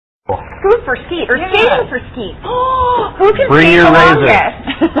scoot for skeet, or skating for skeet. Who can Bring skate your the razor.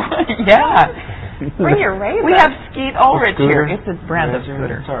 longest? Yeah. Bring your razor. We have Skeet Ulrich scooter? here. It's a brand of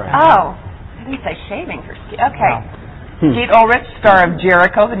scooter. It's all right. Oh, I didn't say shaving for skeet. Okay. Skeet Ulrich, star of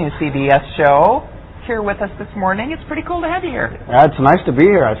Jericho, the new CBS show, here with us this morning. It's pretty cool to have you here. It's nice to be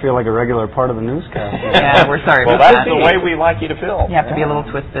here. I feel like a regular part of the newscast. Yeah, we're sorry Well, about that's that. the way we like you to feel. You have to be a little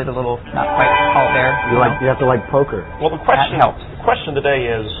twisted, a little not quite all there. You have to like poker. Well, the question helps. The question today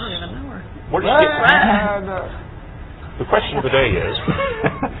is, where did you get the question of the day is,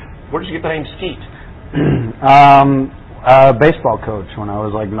 where did you get the name Skeet? A baseball coach when I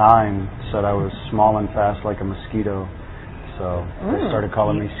was like 9 said I was small and fast like a mosquito, so they started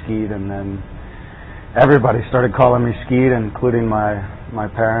calling me Skeet, and then everybody started calling me Skeet, including my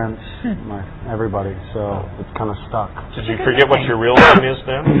parents, everybody. So it's kind of stuck. Did you forget what your real name is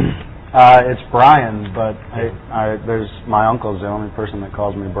then? It's Brian, but there's my uncle's the only person that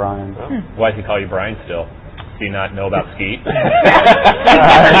calls me Brian. Why does he call you Brian still? Do you not know about Skeet? He's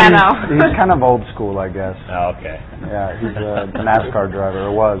kind of old school, I guess. Oh, okay. Yeah, he's a NASCAR driver,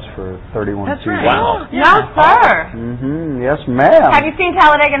 or was for 31 That's seasons. right. Wow. No, sir. Yes, ma'am. Have you seen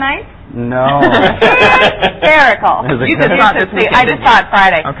Talladega Nights? No. Hysterical. Is it You good? just saw it this weekend, I just didn't saw it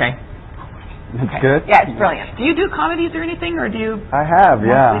Friday. Okay. It's good? Yeah, it's brilliant. Do you do comedies or anything, or do you I have,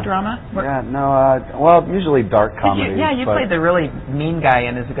 yeah. mostly drama? Yeah, no, well, usually dark comedies. You but played the really mean guy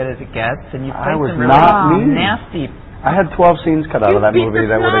in As Good as It Gets, and you I played was some really not mean. nasty. I had 12 scenes cut out of that You beat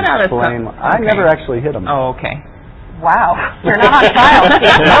movie the that would snot out of explain. some- I okay. never actually hit him. Oh, okay. Wow. You're not on trial,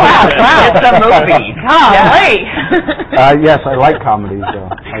 Steve. Wow. It's a movie. Golly. Yes, I like comedies,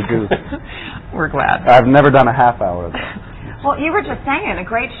 though. I do. We're glad. I've never done a half hour of it. Well, you were just saying a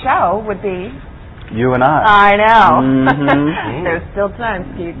great show would be... You and I. I know. Mhm. There's still time,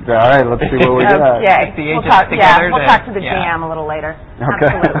 Steve. All right, let's see what we got. Okay. Get the We'll agents talk, together we'll to- talk to the yeah. GM a little later. Okay.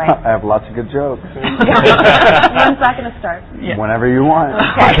 Absolutely. I have lots of good jokes. When's that going to start? Yeah. Whenever you want.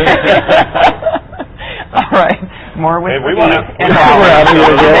 All right. More with Hey, we Skeet wanna- and we're out of here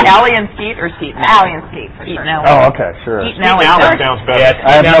Allie. again. Is it Allie and Skeet or Skeet and Allie and Steve, for Skeet sure. and Allie. Oh, okay, sure. Skeet and Now Allie. that sounds better. Yes,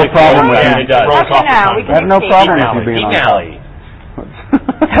 I have no problem with yeah, it. it does. Roll Okay, off the now tongue. we I can have no see. problem Keep with you being on top. Alley.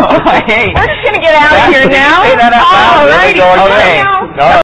 Oh, hey. We're just going to get out of here now. Say that out loud. All righty. Okay. Now. No.